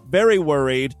upset, very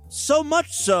worried, so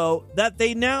much so that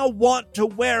they now want to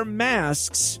wear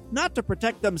masks, not to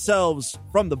protect themselves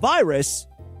from the virus,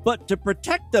 but to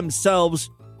protect themselves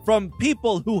from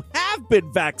people who have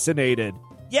been vaccinated.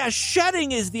 Yeah,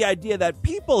 shedding is the idea that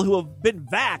people who have been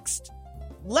vaxxed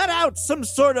let out some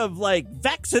sort of like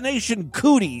vaccination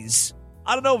cooties.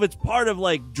 I don't know if it's part of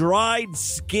like dried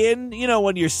skin, you know,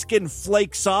 when your skin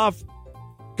flakes off,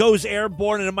 goes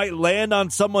airborne, and it might land on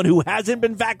someone who hasn't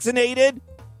been vaccinated.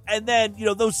 And then, you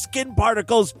know, those skin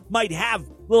particles might have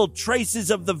little traces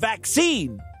of the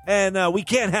vaccine. And we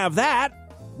can't have that.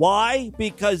 Why?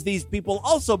 Because these people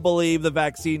also believe the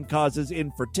vaccine causes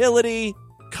infertility,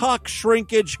 cock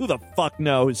shrinkage, who the fuck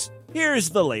knows? Here's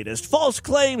the latest. False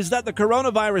claims that the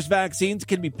coronavirus vaccines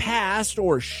can be passed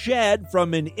or shed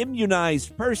from an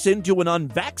immunized person to an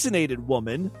unvaccinated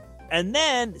woman and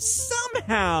then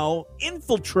somehow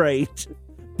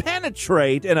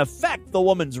penetrate, and affect the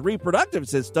woman's reproductive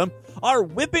system are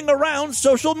whipping around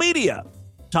social media.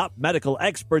 Top medical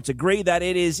experts agree that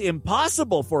it is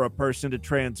impossible for a person to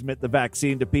transmit the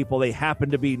vaccine to people they happen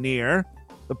to be near.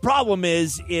 The problem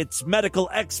is, it's medical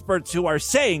experts who are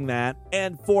saying that,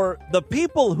 and for the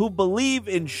people who believe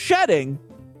in shedding,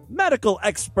 medical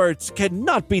experts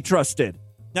cannot be trusted.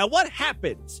 Now, what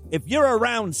happens if you're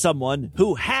around someone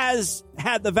who has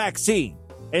had the vaccine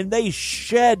and they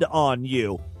shed on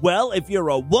you? Well, if you're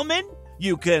a woman,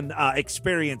 you can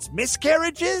experience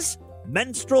miscarriages,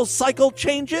 menstrual cycle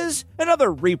changes, and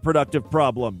other reproductive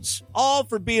problems, all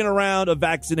for being around a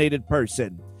vaccinated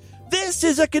person. This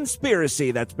is a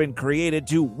conspiracy that's been created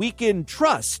to weaken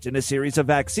trust in a series of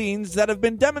vaccines that have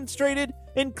been demonstrated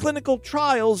in clinical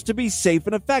trials to be safe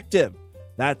and effective.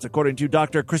 That's according to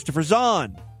Dr. Christopher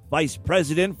Zahn, Vice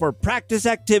President for Practice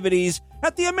Activities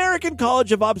at the American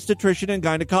College of Obstetrician and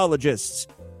Gynecologists.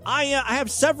 I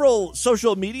have several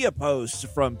social media posts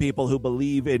from people who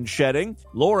believe in shedding.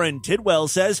 Lauren Tidwell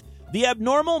says, the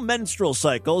abnormal menstrual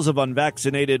cycles of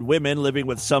unvaccinated women living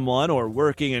with someone or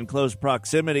working in close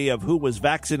proximity of who was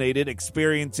vaccinated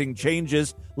experiencing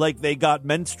changes like they got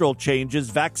menstrual changes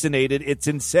vaccinated, it's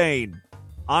insane.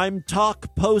 I'm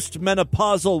talk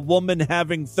post-menopausal woman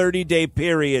having 30-day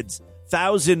periods.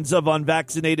 Thousands of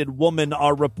unvaccinated women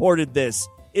are reported this.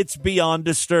 It's beyond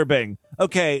disturbing.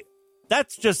 Okay,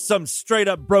 that's just some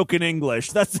straight-up broken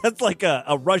English. That's like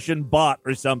a Russian bot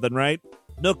or something, right?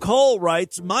 Nicole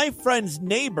writes, my friend's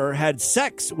neighbor had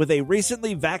sex with a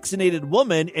recently vaccinated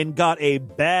woman and got a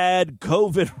bad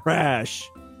COVID rash.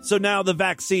 So now the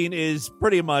vaccine is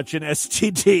pretty much an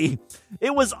STD.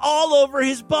 It was all over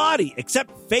his body,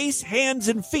 except face, hands,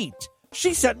 and feet.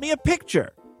 She sent me a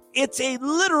picture. It's a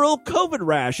literal COVID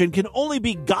rash and can only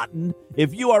be gotten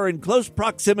if you are in close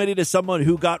proximity to someone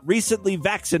who got recently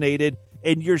vaccinated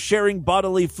and you're sharing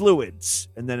bodily fluids.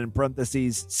 And then in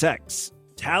parentheses, sex.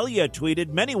 Talia tweeted,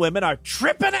 many women are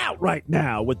tripping out right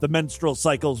now with the menstrual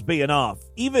cycles being off,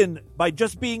 even by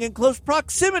just being in close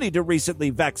proximity to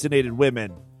recently vaccinated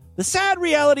women. The sad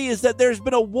reality is that there's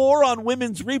been a war on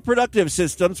women's reproductive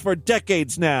systems for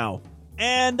decades now.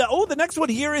 And, the next one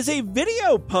here is a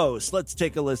video post. Let's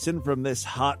take a listen from this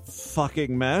hot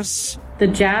fucking mess. The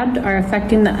jabbed are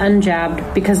affecting the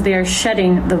unjabbed because they are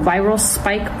shedding the viral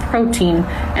spike protein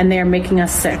and they are making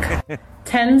us sick.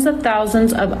 Tens of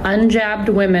thousands of unjabbed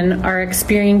women are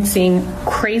experiencing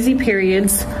crazy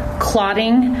periods,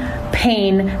 clotting,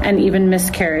 pain, and even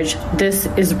miscarriage. This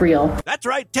is real. That's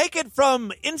right. Take it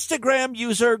from Instagram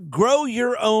user Grow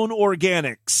Your Own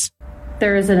Organics.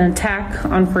 There is an attack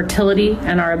on fertility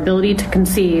and our ability to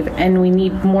conceive, and we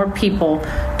need more people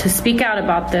to speak out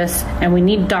about this, and we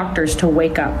need doctors to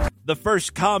wake up. The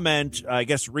first comment, I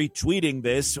guess retweeting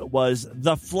this, was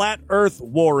the Flat Earth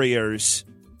Warriors,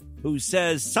 who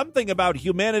says something about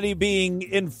humanity being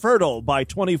infertile by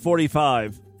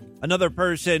 2045. Another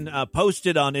person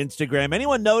posted on Instagram,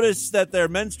 anyone notice that their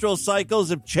menstrual cycles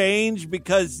have changed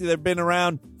because they've been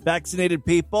around vaccinated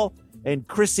people? And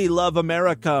Chrissy Love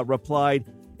America replied,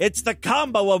 it's the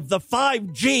combo of the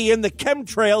 5G and the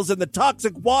chemtrails and the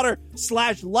toxic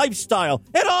water/lifestyle.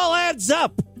 It all adds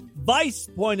up. Vice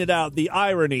pointed out the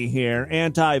irony here.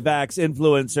 Anti-vax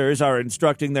influencers are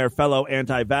instructing their fellow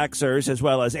anti-vaxxers as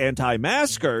well as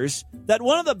anti-maskers that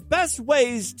one of the best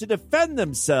ways to defend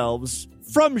themselves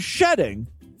from shedding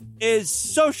is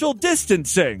social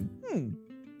distancing.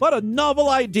 What a novel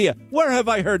idea. Where have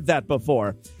I heard that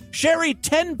before? Sherry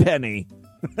Tenpenny,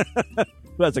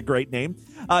 that's a great name.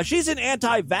 She's an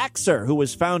anti-vaxxer who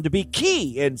was found to be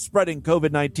key in spreading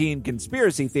COVID-19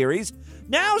 conspiracy theories,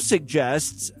 now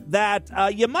suggests that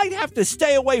you might have to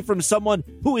stay away from someone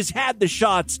who has had the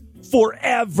shots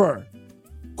forever.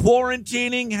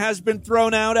 Quarantining has been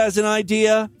thrown out as an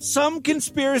idea. Some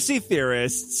conspiracy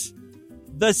theorists,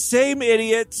 the same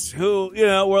idiots who,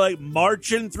 were like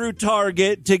marching through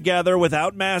Target together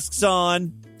without masks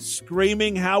on,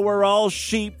 screaming how we're all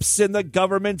sheeps and the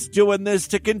government's doing this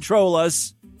to control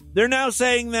us. They're now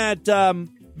saying that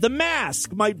the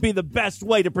mask might be the best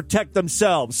way to protect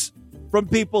themselves from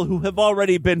people who have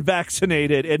already been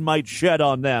vaccinated and might shed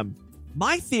on them.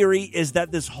 My theory is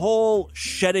that this whole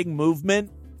shedding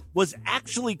movement was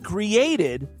actually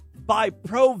created by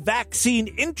pro-vaccine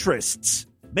interests.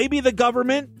 Maybe the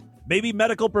government, maybe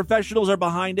medical professionals are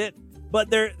behind it. But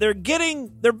they're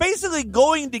basically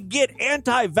going to get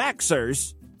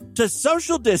anti-vaxxers to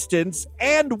social distance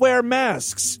and wear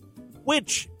masks,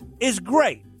 which is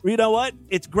great. You know what?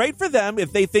 It's great for them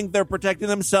if they think they're protecting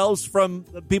themselves from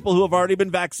people who have already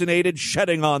been vaccinated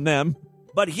shedding on them.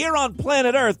 But here on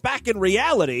planet Earth, back in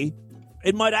reality,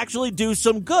 it might actually do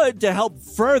some good to help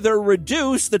further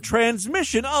reduce the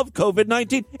transmission of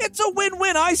COVID-19. It's a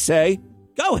win-win, I say.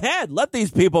 Go ahead. Let these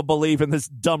people believe in this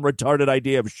dumb, retarded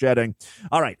idea of shedding.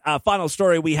 All right. Final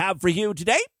story we have for you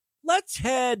today. Let's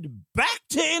head back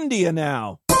to India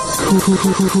now.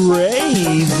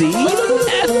 Crazy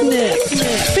ethnic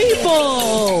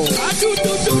people.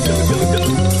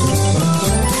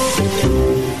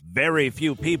 Very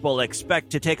few people expect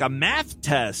to take a math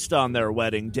test on their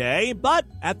wedding day, but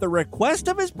at the request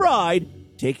of his bride,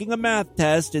 taking a math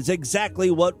test is exactly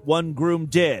what one groom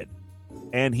did.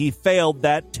 And he failed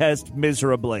that test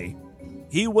miserably.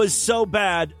 He was so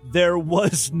bad, there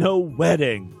was no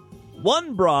wedding.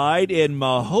 One bride in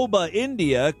Mahoba,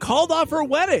 India, called off her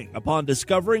wedding upon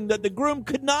discovering that the groom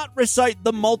could not recite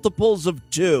the multiples of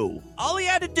 2. All he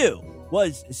had to do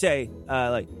was say,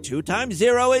 2 times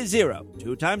 0 is 0.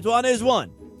 2 times 1 is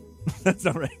 1. That's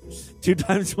not right. 2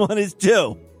 times 1 is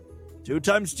 2. 2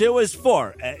 times 2 is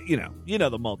 4. You know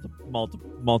the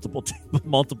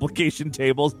multiplication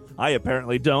tables. I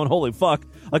apparently don't. Holy fuck.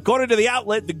 According to the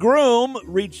outlet, the groom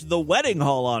reached the wedding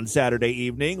hall on Saturday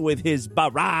evening with his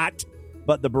barat,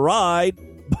 but the bride,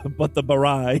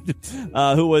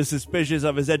 who was suspicious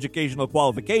of his educational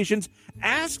qualifications,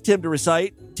 asked him to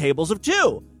recite tables of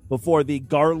 2 before the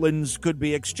garlands could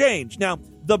be exchanged. Now,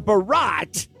 the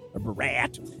barat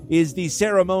is the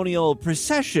ceremonial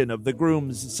procession of the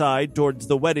groom's side towards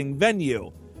the wedding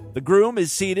venue. The groom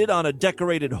is seated on a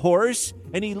decorated horse,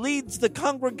 and he leads the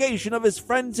congregation of his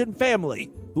friends and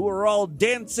family, who are all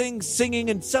dancing, singing,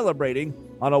 and celebrating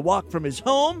on a walk from his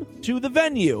home to the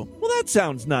venue. Well, that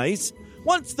sounds nice.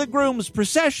 Once the groom's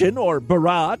procession, or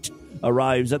barat,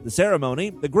 arrives at the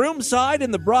ceremony, the groom's side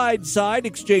and the bride's side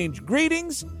exchange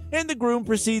greetings, and the groom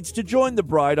proceeds to join the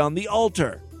bride on the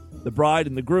altar. The bride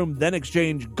and the groom then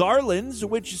exchange garlands,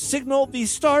 which signal the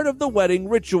start of the wedding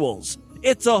rituals.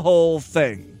 It's a whole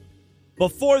thing.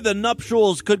 Before the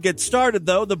nuptials could get started,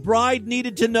 though, the bride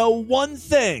needed to know one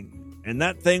thing, and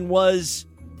that thing was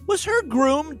her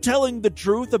groom telling the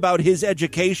truth about his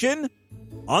education?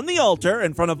 On the altar,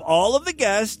 in front of all of the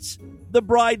guests, the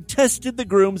bride tested the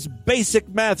groom's basic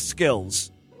math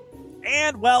skills.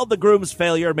 And, well, the groom's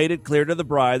failure made it clear to the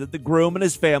bride that the groom and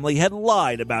his family had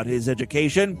lied about his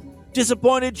education.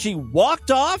 Disappointed, she walked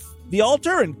off the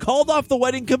altar and called off the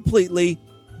wedding completely.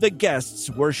 The guests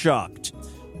were shocked.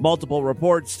 Multiple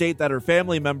reports state that her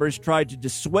family members tried to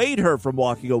dissuade her from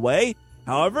walking away.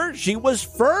 However, she was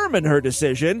firm in her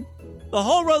decision. The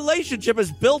whole relationship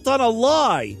is built on a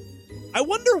lie. I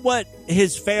wonder what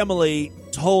his family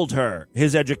told her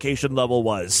his education level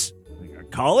was. Like a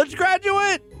college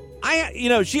graduate?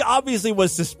 She obviously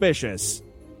was suspicious.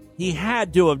 He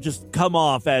had to have just come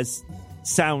off as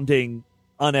sounding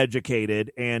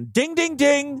uneducated, and ding, ding,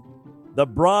 ding, the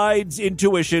bride's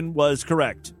intuition was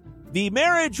correct. The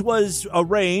marriage was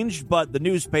arranged, but the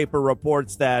newspaper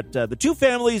reports that the two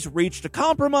families reached a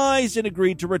compromise and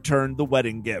agreed to return the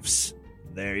wedding gifts.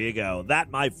 There you go. That,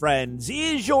 my friends,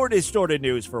 is your Distorted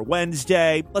News for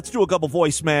Wednesday. Let's do a couple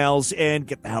voicemails and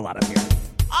get the hell out of here.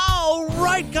 All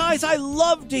right, guys, I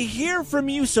love to hear from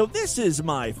you, so this is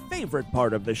my favorite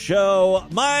part of the show.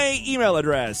 My email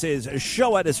address is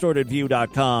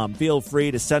show@distortedview.com. Feel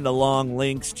free to send along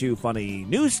links to funny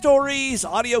news stories,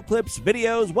 audio clips,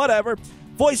 videos, whatever.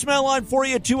 Voicemail line for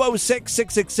you,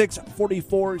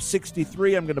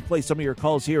 206-666-4463. I'm going to play some of your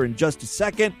calls here in just a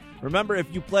second. Remember, if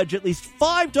you pledge at least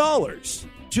 $5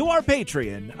 to our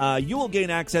Patreon, you will gain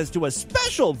access to a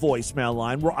special voicemail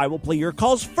line where I will play your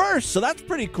calls first. So that's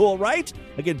pretty cool, right?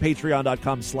 Again,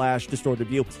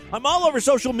 patreon.com/DistortedView. I'm all over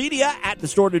social media at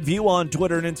DistortedView on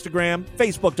Twitter and Instagram,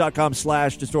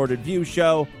 Facebook.com/DistortedView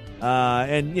Show,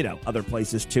 and, other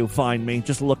places to find me.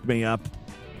 Just look me up.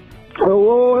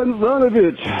 Hello,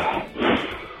 Hanzanovich.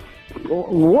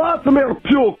 Vladimir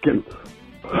Pukin.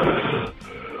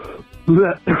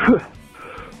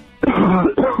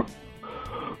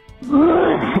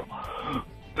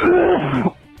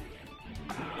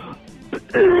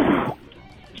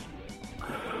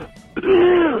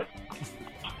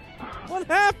 What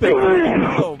happened?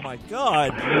 Oh, my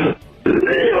God.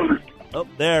 Oh,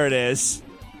 there it is.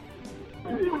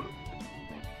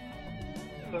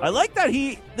 I like that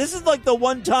this is like the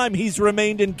one time he's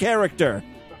remained in character.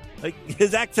 Like,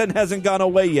 his accent hasn't gone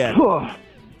away yet.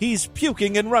 He's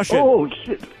puking in Russian. Oh,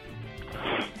 shit.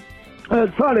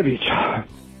 Antonovich,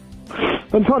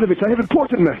 I have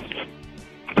important message.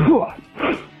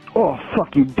 Oh,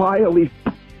 fucking vilely.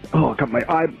 Oh, got my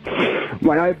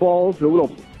eyeballs, the little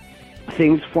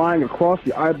things flying across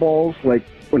the eyeballs like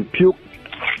when puke.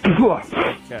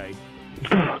 Okay.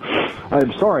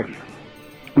 I'm sorry.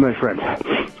 My friend,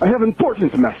 I have an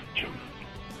important message.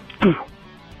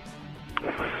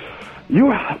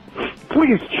 You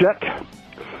please check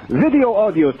video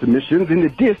audio submissions in the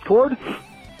Discord.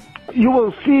 You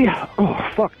will see... Oh,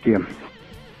 fuck him.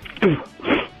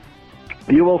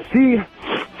 You will see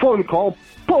phone call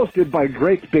posted by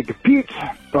Great Big Pete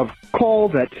of call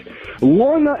that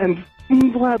Lorna and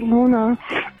Lorna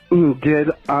did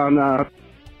on...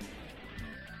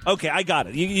 Okay, I got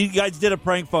it. You guys did a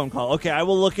prank phone call. Okay, I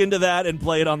will look into that and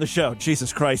play it on the show.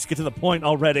 Jesus Christ, get to the point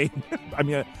already. I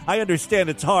mean, I understand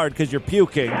it's hard because you're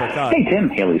puking, but God. Hey, Tim,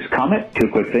 Haley's Comet. 2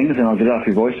 quick things, and I'll get off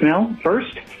your voicemail.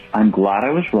 First, I'm glad I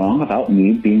was wrong about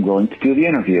me being willing to do the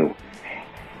interview.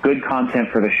 Good content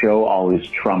for the show always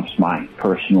trumps my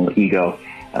personal ego,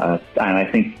 and I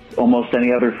think almost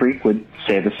any other freak would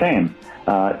say the same.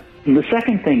 The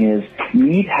second thing is,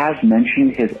 Mead has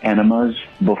mentioned his enemas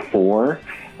before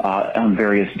on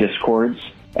various Discords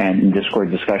and in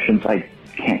Discord discussions. I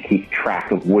can't keep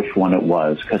track of which one it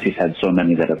was because he's had so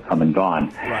many that have come and gone.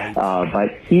 Right.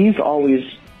 But he's always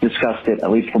discussed it,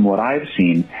 at least from what I've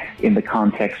seen, in the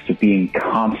context of being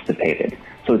constipated.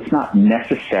 So it's not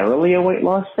necessarily a weight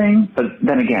loss thing, but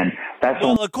then again, that's...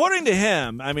 Well, according to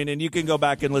him, I mean, and you can go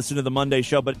back and listen to the Monday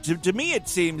show, but to me it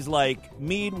seems like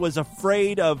Mead was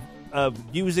afraid of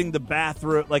using the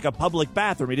bathroom, like a public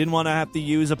bathroom. He didn't want to have to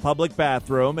use a public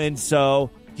bathroom, and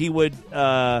so he would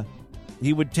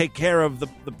take care of the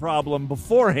problem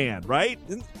beforehand, right?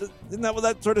 Isn't that what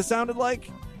that sort of sounded like?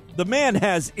 The man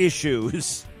has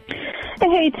issues.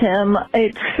 Hey, Tim.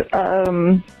 It's...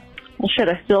 Well, shit,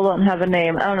 I still don't have a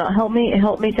name. I don't know. Help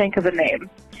me think of a name.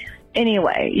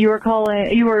 Anyway, you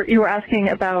were asking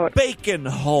about bacon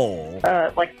hole,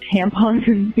 like tampons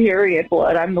and period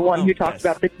blood. I'm the one who talked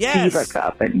about the Diva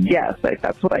Cup, and yes,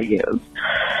 that's what I use.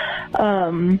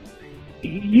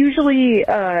 Usually,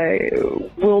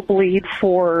 we'll bleed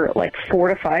for like 4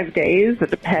 to 5 days. It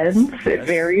depends. Yes. It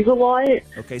varies a lot.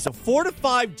 Okay, so 4 to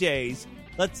 5 days.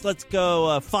 Let's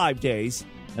go 5 days.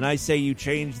 And I say you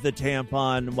change the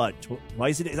tampon,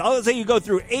 twice a day? I'll say you go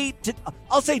through 10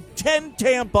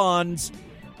 tampons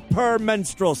per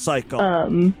menstrual cycle.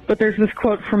 But there's this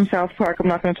quote from South Park. I'm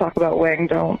not going to talk about Wang.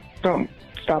 Don't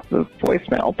stop the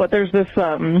voicemail. But there's this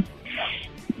line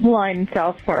in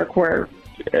South Park where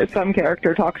some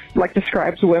character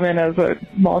describes women as a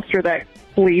monster that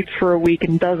bleeds for a week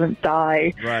and doesn't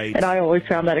die. Right. And I always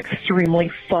found that extremely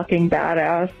fucking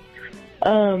badass.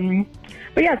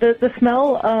 But yeah, the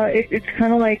smell, it's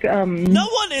kind of like... No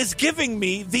one is giving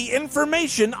me the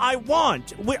information I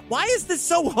want. Why is this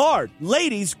so hard?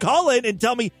 Ladies, call in and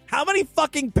tell me how many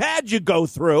fucking pads you go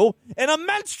through in a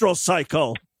menstrual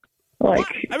cycle. Like,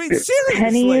 I mean, seriously.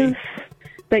 Pennies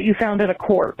that you found in a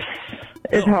corpse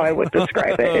is how I would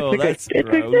describe it. It's a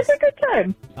good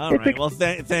time. All right, well,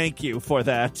 thank you for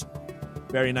that.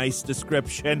 Very nice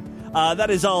description. That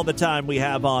is all the time we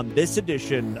have on this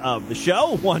edition of the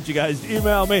show. I want you guys to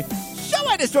email me,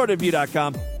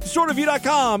 show@distortedview.com.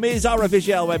 Distortedview.com is our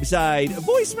official website.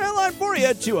 Voicemail line for you,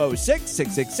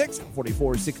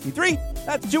 206-666-4463.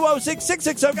 That's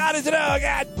 206-66. Oh, God, is it? Oh,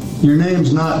 God. Your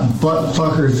name's not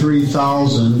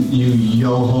Buttfucker3000, you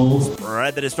yo-ho.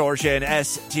 Spread the distortion,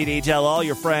 STD. Tell all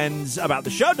your friends about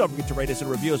the show. Don't forget to rate us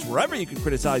and review us wherever you can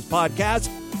criticize podcasts.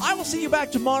 I will see you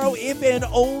back tomorrow if and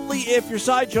only if you're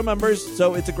Sideshow members.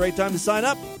 So it's a great time to sign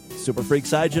up.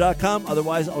 SuperFreakSideshow.com.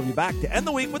 Otherwise, I'll be back to end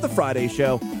the week with the Friday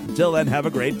show. Until then, have a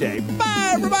great day.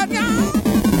 Bye, everybody.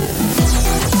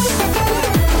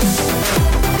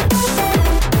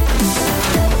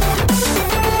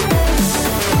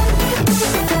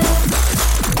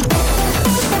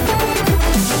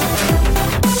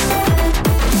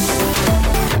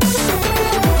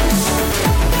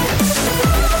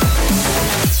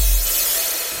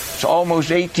 It's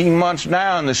almost 18 months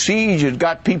now, and the siege has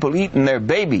got people eating their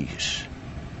babies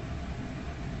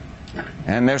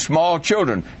and their small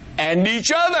children and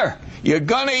each other. You're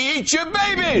gonna eat your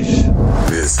babies.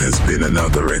 This has been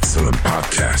another excellent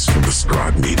podcast from the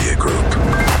Scribe Media Group.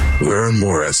 Learn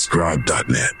more at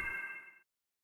scribe.net.